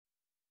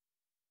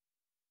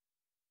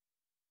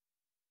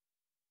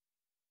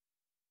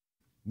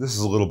This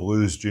is a little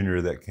Blues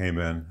Junior that came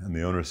in, and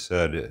the owner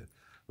said it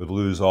would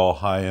lose all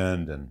high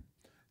end and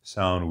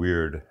sound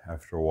weird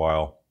after a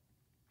while.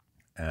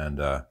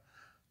 And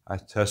I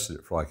tested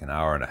it for like an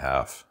hour and a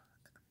half.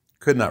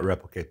 Could not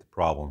replicate the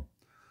problem.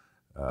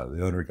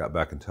 The owner got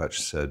back in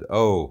touch, said,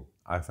 "Oh,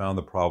 I found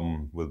the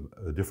problem with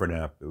a different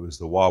amp. It was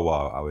the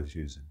wah-wah I was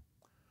using."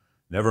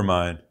 Never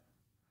mind.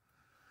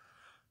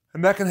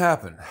 And that can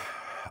happen.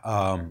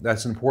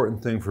 That's an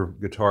important thing for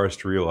guitarists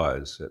to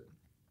realize, that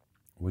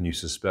when you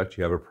suspect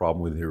you have a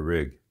problem with your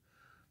rig,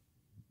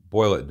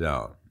 boil it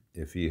down.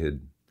 If he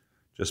had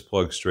just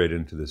plugged straight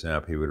into this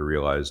amp, he would have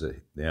realized that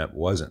the amp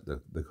wasn't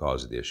the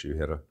cause of the issue. He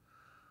had a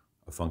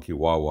funky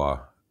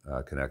wah-wah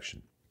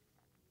connection.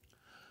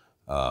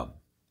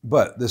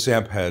 But this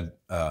amp had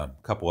a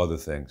couple other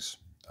things.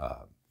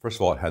 First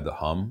of all, it had the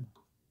hum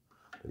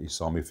that you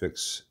saw me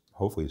fix.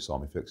 Hopefully you saw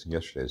me fix in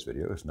yesterday's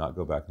video. If not,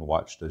 go back and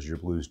watch Does Your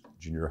Blues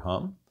Junior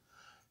Hum?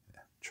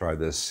 Try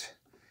this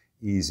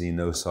easy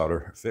no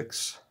solder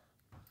fix.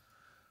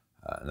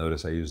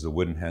 Notice I used the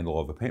wooden handle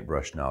of a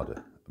paintbrush now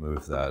to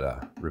move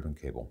that ribbon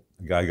cable.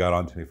 The guy got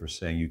on to me for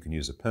saying you can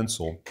use a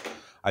pencil.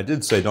 I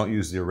did say don't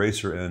use the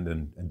eraser end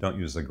and don't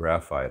use the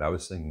graphite. I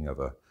was thinking of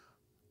a,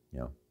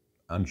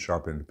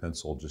 unsharpened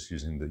pencil, just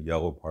using the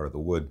yellow part of the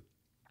wood.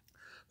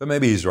 But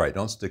maybe he's right.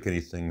 Don't stick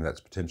anything that's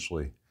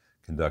potentially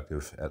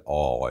conductive at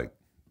all, like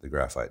the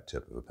graphite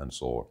tip of a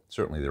pencil, or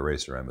certainly the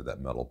eraser end with that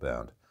metal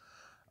band.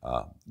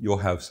 You'll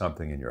have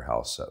something in your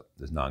house that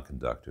is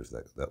non-conductive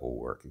that will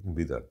work. It can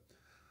be the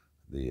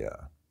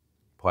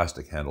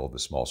plastic handle of a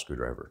small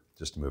screwdriver,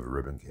 just to move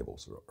ribbon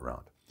cables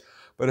around.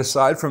 But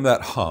aside from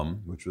that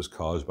hum, which was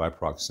caused by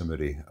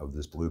proximity of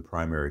this blue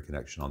primary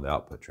connection on the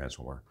output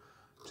transformer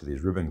to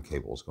these ribbon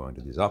cables going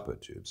to these output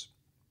tubes,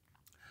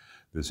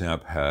 this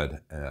amp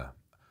had a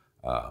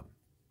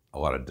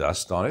lot of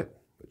dust on it,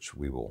 which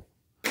we will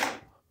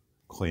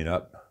clean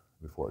up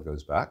before it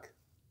goes back.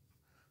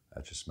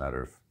 That's just a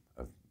matter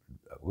of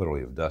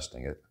literally of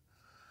dusting it.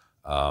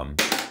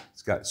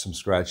 It's got some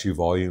scratchy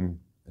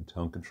volume and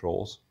tone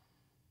controls.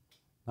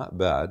 Not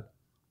bad.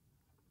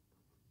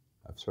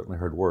 I've certainly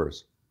heard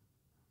worse.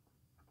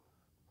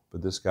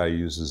 But this guy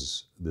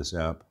uses this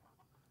amp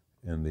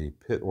in the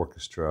pit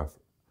orchestra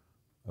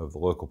of the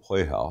local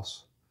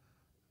playhouse,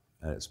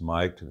 and it's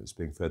mic'd and it's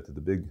being fed to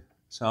the big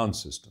sound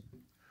system.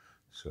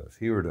 So if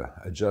he were to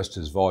adjust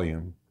his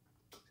volume,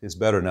 it's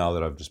better now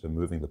that I've just been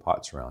moving the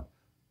pots around.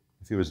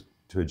 If he was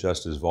to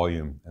adjust his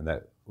volume and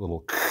that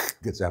little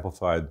gets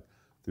amplified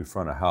through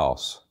front of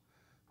house,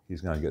 he's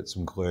going to get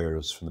some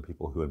glares from the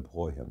people who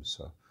employ him.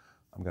 So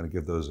I'm going to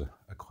give those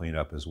a clean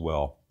up as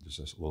well, just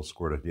a little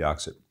squirt of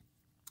deoxit.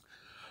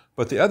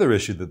 But the other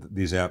issue that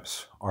these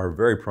amps are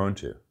very prone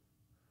to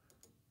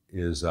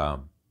is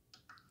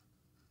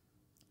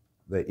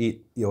they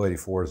eat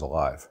EL84s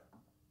alive.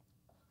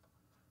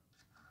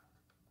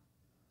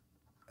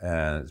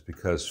 And it's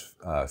because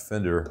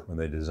Fender, when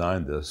they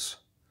designed this,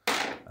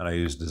 and I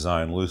use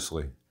design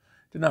loosely,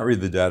 did not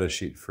read the data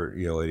sheet for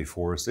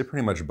EL84s. They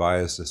pretty much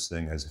bias this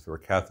thing as if it were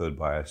cathode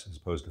bias as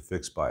opposed to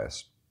fixed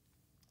bias.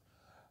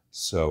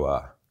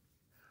 So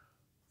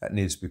that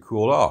needs to be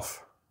cooled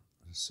off.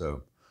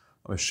 So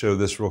I'm going to show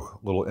this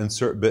little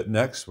insert bit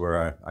next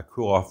where I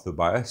cool off the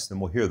bias, then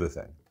we'll hear the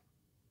thing.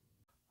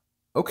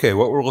 Okay,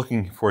 what we're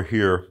looking for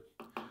here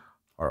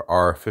are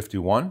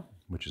R51,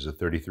 which is a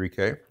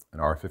 33K,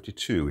 and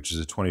R52, which is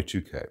a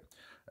 22K.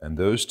 And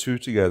those two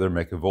together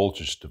make a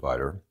voltage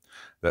divider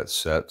that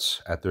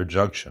sets at their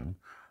junction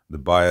the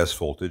bias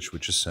voltage,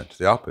 which is sent to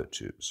the output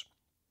tubes.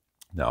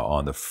 Now,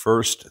 on the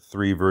first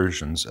three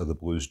versions of the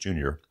Blues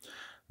Junior,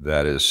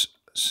 that is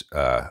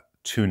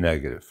 2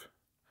 negative.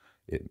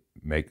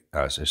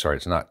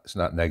 It's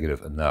not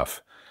negative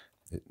enough.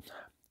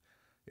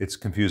 It's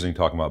confusing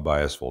talking about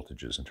bias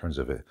voltages in terms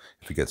of it.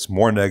 If it gets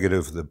more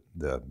negative,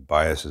 the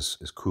bias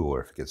is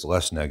cooler. If it gets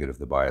less negative,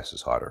 the bias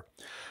is hotter.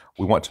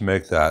 We want to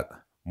make that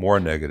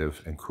more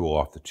negative and cool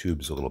off the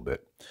tubes a little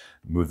bit.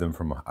 Move them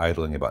from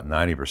idling about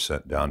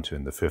 90% down to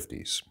in the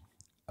 50s.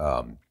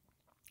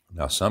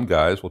 Now some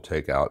guys will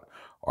take out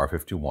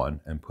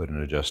R51 and put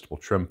an adjustable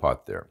trim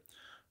pot there.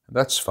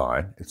 That's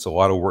fine. It's a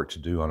lot of work to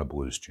do on a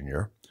Blues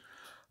Junior.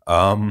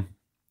 I'm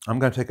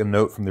going to take a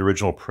note from the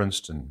original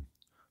Princeton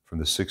from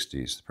the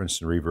 60s, the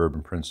Princeton Reverb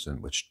in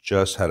Princeton, which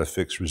just had a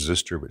fixed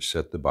resistor which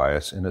set the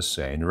bias in a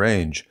sane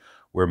range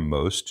where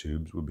most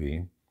tubes would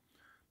be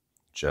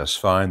just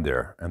fine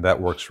there. And that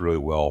works really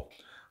well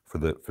for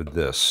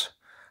this.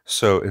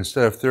 So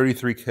instead of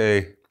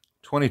 33K,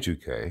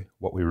 22K,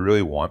 what we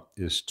really want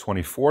is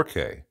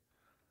 24K,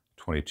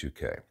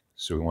 22K.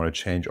 So we want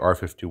to change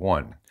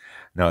R51.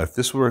 Now, if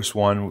this was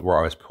one where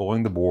I was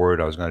pulling the board,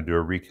 I was going to do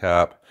a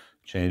recap,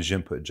 change the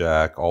input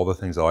jack, all the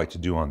things I like to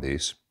do on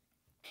these,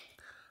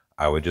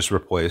 I would just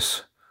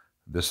replace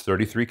this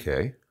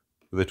 33K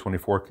with a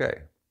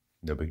 24K.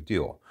 No big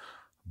deal.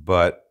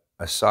 But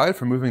aside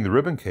from moving the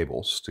ribbon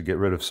cables to get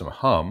rid of some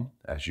hum,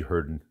 as you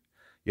heard in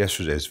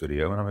yesterday's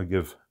video, and I'm going to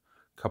give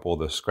a couple of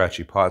the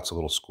scratchy pots a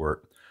little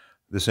squirt,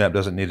 this amp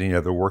doesn't need any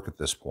other work at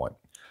this point.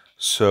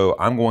 So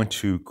I'm going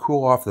to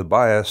cool off the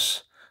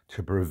bias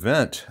to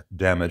prevent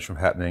damage from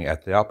happening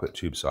at the output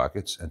tube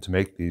sockets and to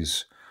make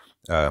these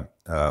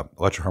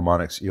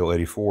Electro-Harmonix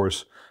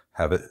EL84s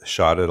have it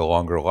shot at a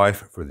longer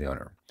life for the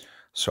owner.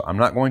 So I'm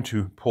not going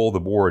to pull the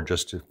board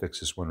just to fix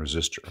this one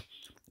resistor.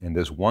 In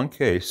this one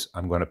case,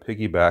 I'm going to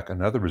piggyback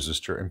another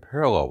resistor in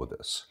parallel with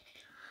this.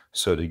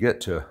 So to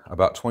get to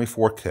about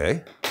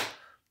 24K,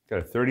 got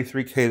a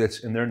 33K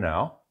that's in there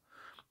now,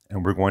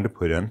 and we're going to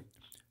put in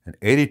an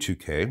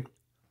 82K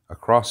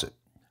across it.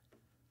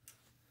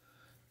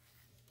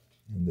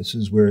 And this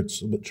is where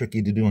it's a bit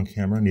tricky to do on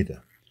camera. I need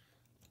to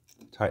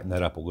tighten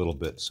that up a little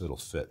bit so it'll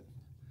fit.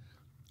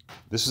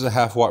 This is a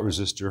 1/2 watt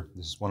resistor.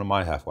 This is one of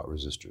my 1/2 watt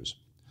resistors.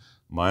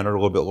 Mine are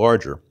a little bit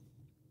larger,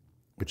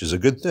 which is a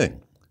good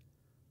thing.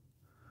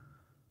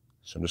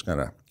 So I'm just going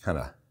to kind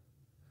of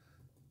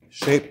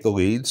shape the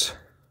leads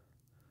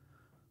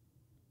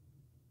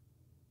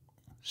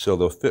so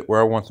they'll fit where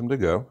I want them to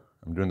go.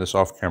 I'm doing this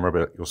off camera,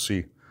 but you'll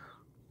see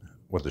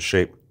what the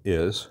shape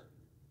is.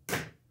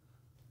 Kind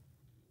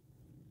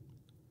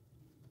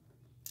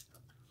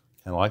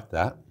of like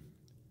that.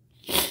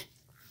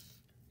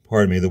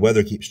 Pardon me, the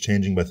weather keeps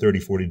changing by 30,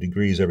 40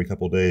 degrees every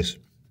couple of days.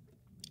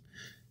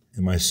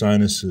 And my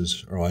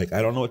sinuses are like,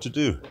 I don't know what to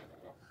do.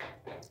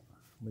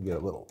 Let me get a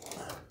little.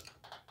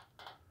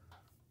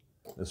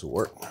 This will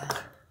work. I'm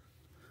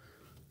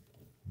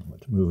going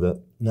to move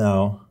that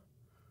now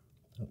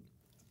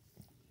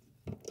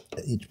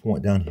at each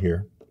point down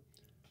here.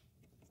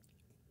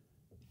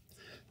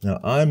 Now,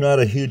 I'm not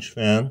a huge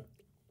fan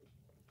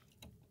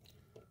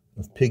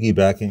of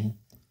piggybacking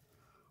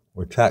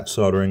or tack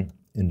soldering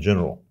in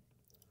general.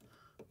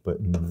 But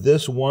in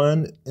this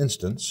one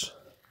instance,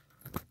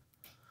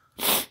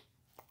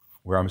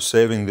 where I'm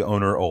saving the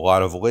owner a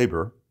lot of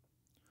labor,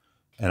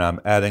 and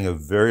I'm adding a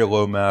very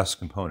low mass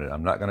component.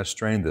 I'm not going to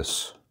strain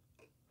this.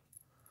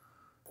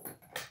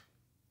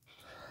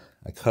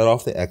 I cut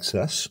off the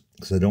excess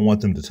because I don't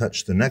want them to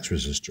touch the next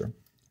resistor.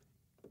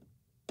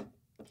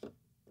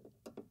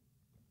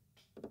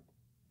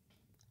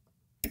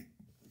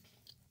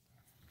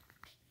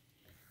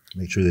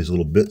 Make sure these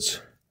little bits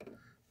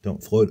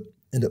don't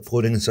end up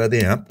floating inside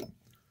the amp.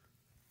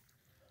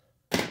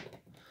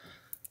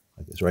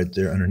 Like it's right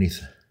there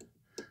underneath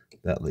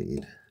that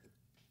lead.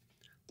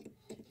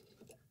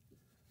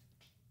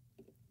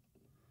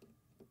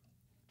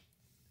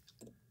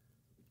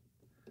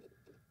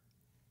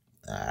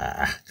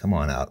 Come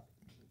on out.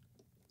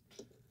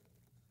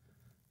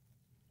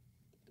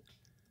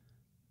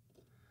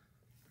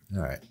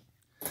 All right.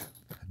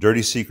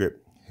 Dirty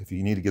secret. If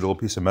you need to get a little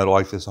piece of metal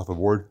like this off a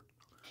board,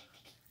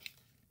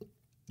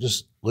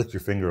 just lick your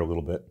finger a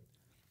little bit.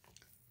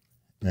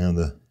 And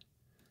the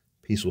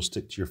piece will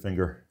stick to your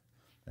finger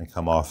and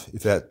come off.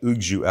 If that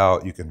oogs you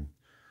out, you can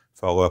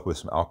follow up with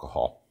some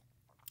alcohol.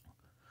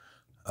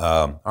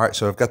 All right,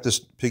 so I've got this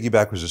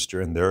piggyback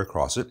resistor in there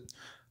across it.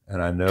 And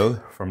I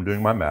know from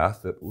doing my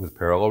math that with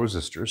parallel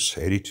resistors,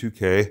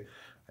 82K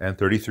and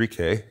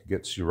 33K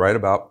gets you right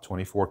about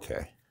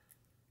 24K.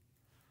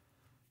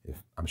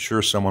 I'm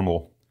sure someone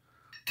will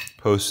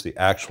post the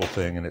actual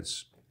thing and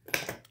it's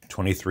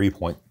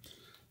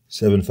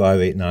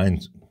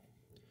 23.7589,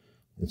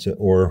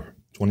 or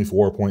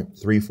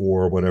 24.34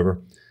 or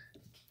whatever.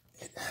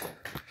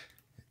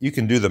 You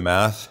can do the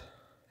math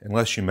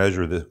unless you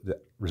measure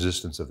the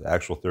resistance of the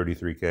actual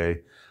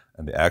 33K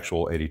and the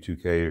actual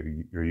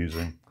 82K you're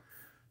using.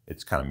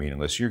 It's kind of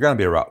meaningless. You're going to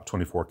be around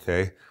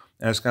 24K,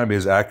 and it's going to be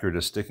as accurate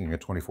as sticking a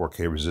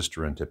 24K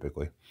resistor in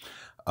typically.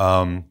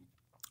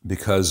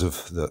 Because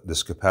of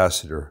this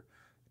capacitor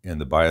in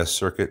the bias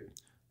circuit,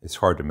 it's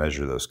hard to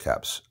measure those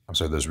caps. I'm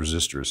sorry, those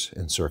resistors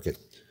in circuit.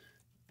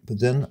 But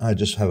then I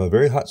just have a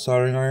very hot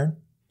soldering iron,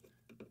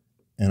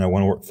 and I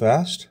want to work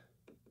fast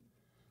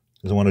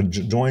because I want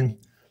to join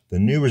the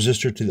new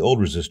resistor to the old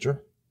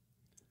resistor,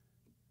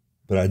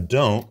 but I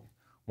don't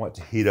want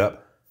to heat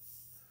up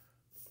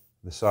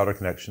the solder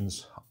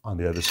connections on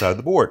the other side of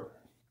the board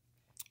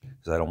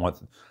because I don't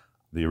want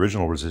the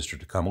original resistor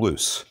to come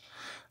loose.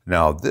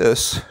 Now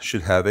this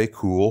should have a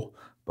cool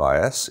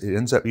bias. It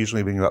ends up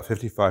usually being about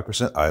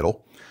 55%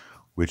 idle,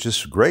 which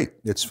is great.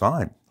 It's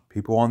fine.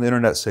 People on the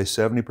internet say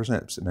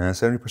 70%. Man,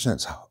 70%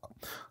 is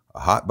a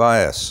hot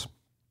bias.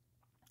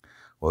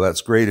 Well, that's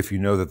great if you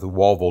know that the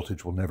wall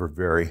voltage will never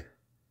vary.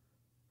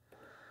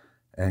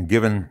 And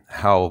given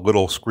how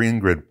little screen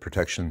grid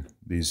protection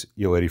these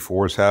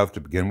EL84s have to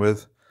begin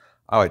with,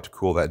 I like to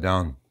cool that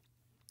down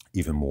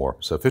even more.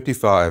 So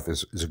 55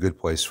 is a good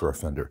place for a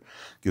Fender.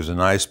 Gives a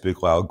nice,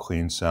 big, loud,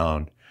 clean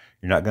sound.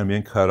 You're not going to be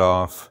in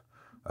cutoff.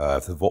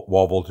 If the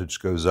wall voltage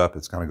goes up,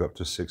 it's going to go up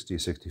to 60,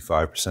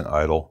 65%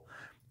 idle.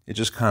 It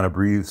just kind of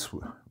breathes,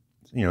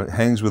 you know, it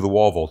hangs with the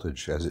wall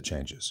voltage as it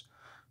changes.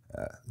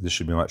 This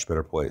should be a much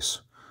better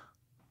place.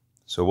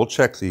 So we'll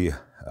check the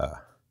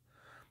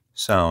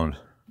sound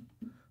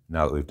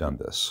now that we've done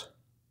this.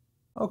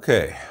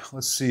 Okay,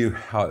 let's see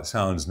how it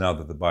sounds now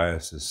that the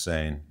bias is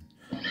sane.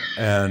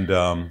 And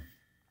I'll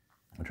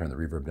turn the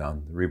reverb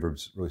down. The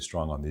reverb's really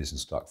strong on these in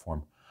stock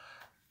form.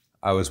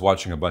 I was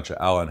watching a bunch of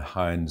Alan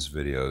Hines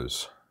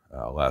videos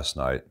last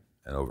night,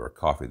 and over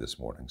coffee this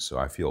morning. So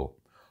I feel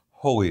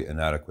wholly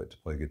inadequate to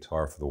play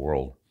guitar for the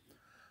world.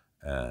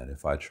 And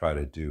if I try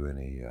to do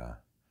any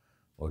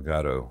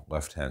legato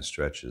left-hand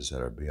stretches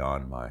that are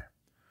beyond my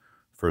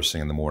first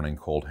thing in the morning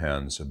cold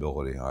hands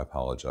ability, I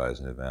apologize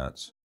in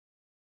advance.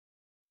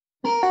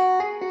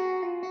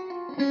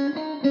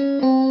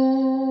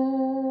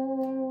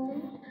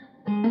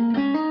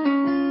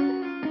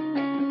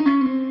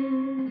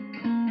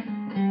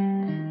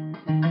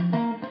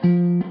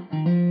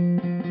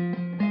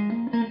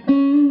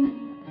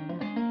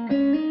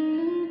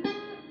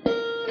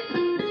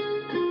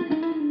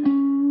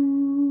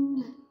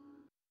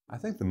 I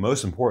think the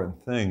most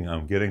important thing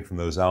I'm getting from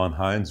those Alan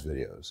Hines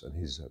videos, and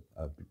he's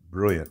a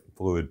brilliant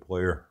fluid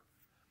player,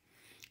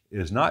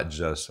 is not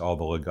just all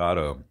the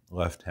legato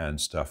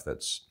left-hand stuff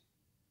that's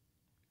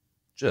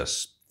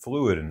just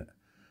fluid and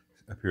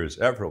appears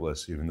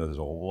effortless, even though there's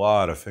a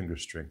lot of finger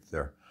strength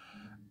there.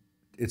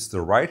 It's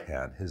the right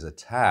hand. His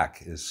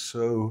attack is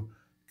so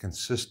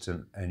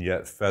consistent and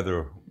yet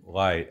feather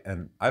light.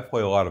 And I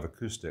play a lot of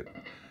acoustic,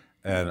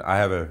 and I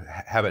have a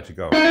habit to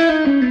go,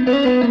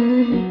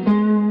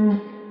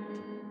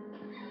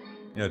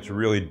 you know, to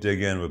really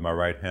dig in with my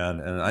right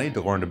hand. And I need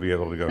to learn to be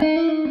able to go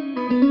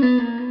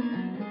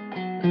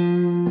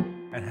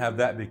and have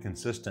that be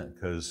consistent,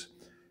 because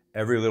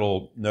every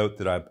little note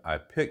that I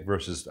picked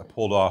versus I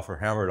pulled off or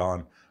hammered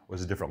on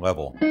was a different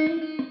level.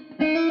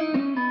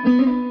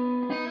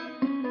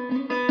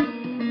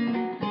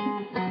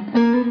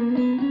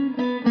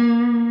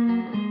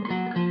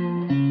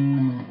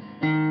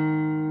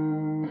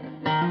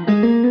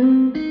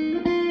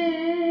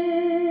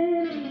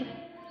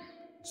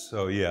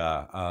 So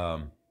yeah,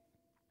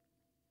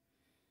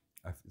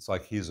 it's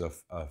like he's a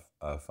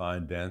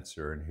fine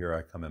dancer, and here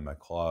I come in my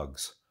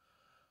clogs.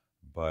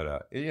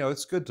 But you know,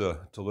 it's good to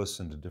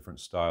listen to different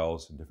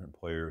styles and different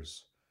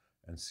players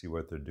and see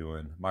what they're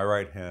doing. My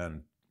right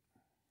hand,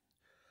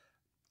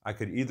 I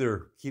could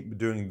either keep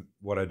doing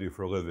what I do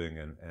for a living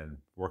and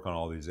work on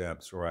all these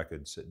amps, or I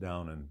could sit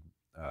down and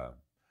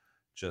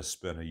just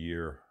spend a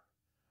year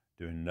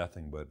doing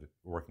nothing but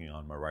working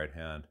on my right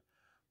hand.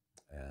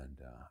 And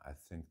I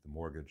think the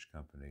mortgage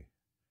company,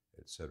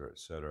 et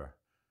cetera,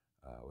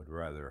 would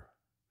rather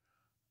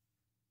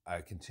I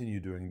continue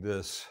doing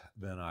this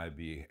than I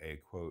be a,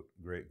 quote,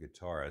 great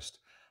guitarist.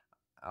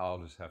 I'll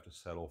just have to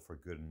settle for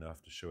good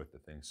enough to show what the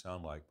things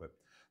sound like. But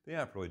the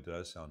amp really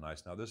does sound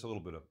nice. Now, there's a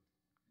little bit of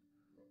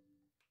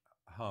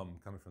hum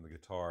coming from the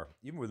guitar,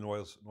 even with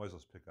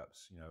noiseless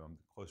pickups. You know, I'm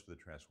close to the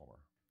transformer.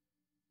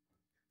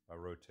 If I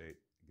rotate,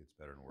 it gets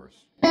better and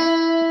worse.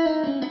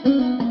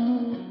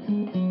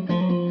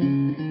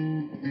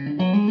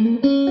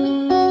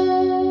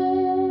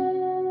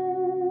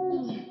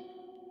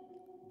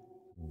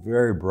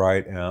 Very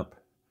bright amp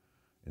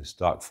in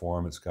stock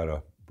form. It's got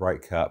a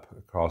bright cap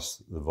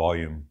across the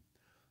volume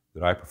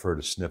that I prefer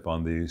to snip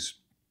on these.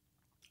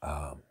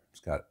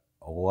 It's got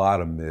a lot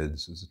of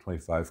mids. It's a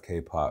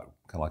 25K pot,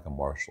 kind of like a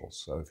Marshall.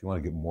 So if you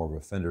want to get more of a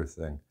Fender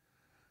thing,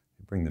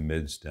 you bring the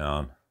mids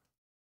down.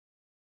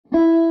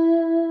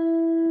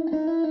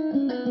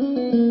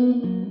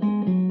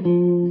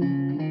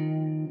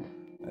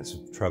 That's a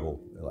treble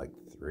at like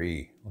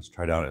 3. Let's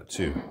try down at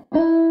 2.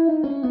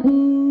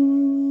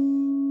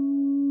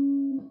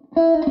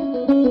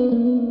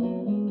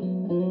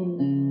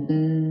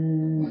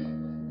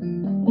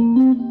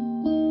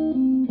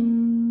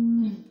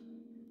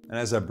 And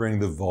as I bring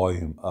the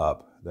volume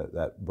up,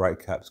 that bright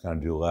cap's going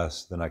to do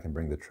less, then I can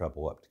bring the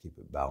treble up to keep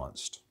it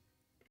balanced.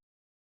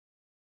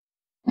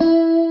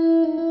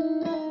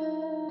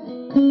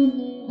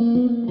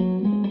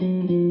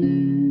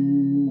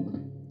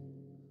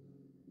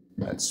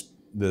 That's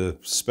the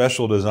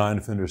special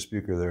design Fender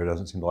speaker there.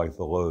 Doesn't seem to like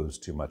the lows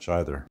too much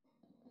either.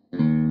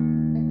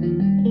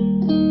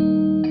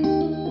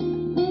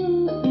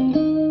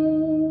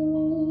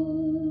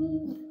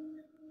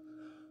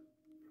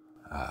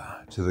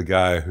 To the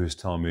guy who's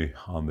telling me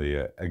on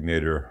the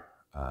Egnater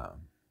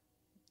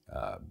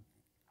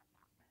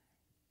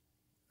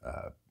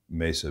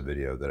Mesa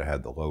video that I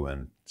had the low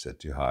end set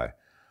too high.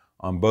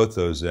 On both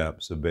those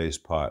amps, the bass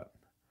pot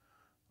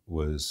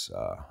was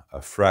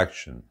a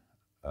fraction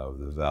of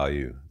the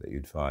value that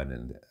you'd find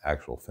in the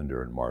actual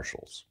Fender and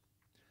Marshalls.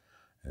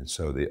 And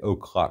so the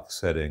o'clock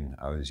setting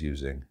I was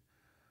using,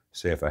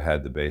 say if I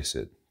had the bass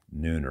at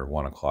noon or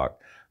 1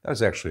 o'clock, that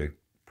was actually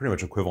pretty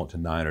much equivalent to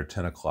 9 or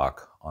 10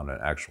 o'clock on an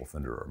actual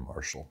Fender or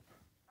Marshall.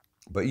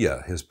 But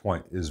yeah, his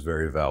point is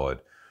very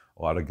valid.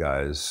 A lot of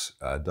guys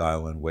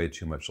dial in way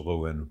too much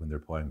low end when they're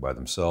playing by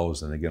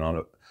themselves, and they get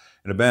on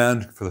in a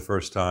band for the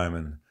first time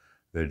and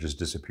they just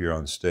disappear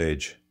on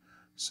stage.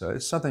 So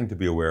it's something to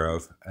be aware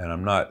of. And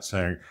I'm not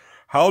saying,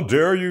 how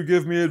dare you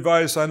give me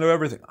advice? I know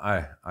everything.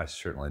 I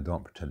certainly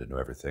don't pretend to know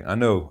everything. I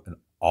know an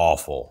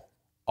awful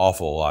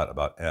lot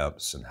about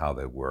amps and how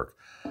they work.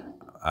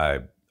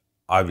 I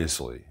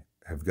obviously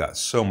have got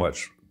so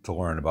much to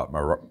learn about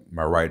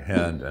my right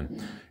hand,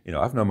 and you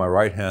know, I've known my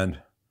right hand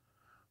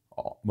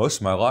most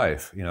of my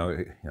life. You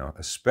know,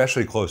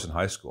 especially close in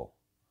high school.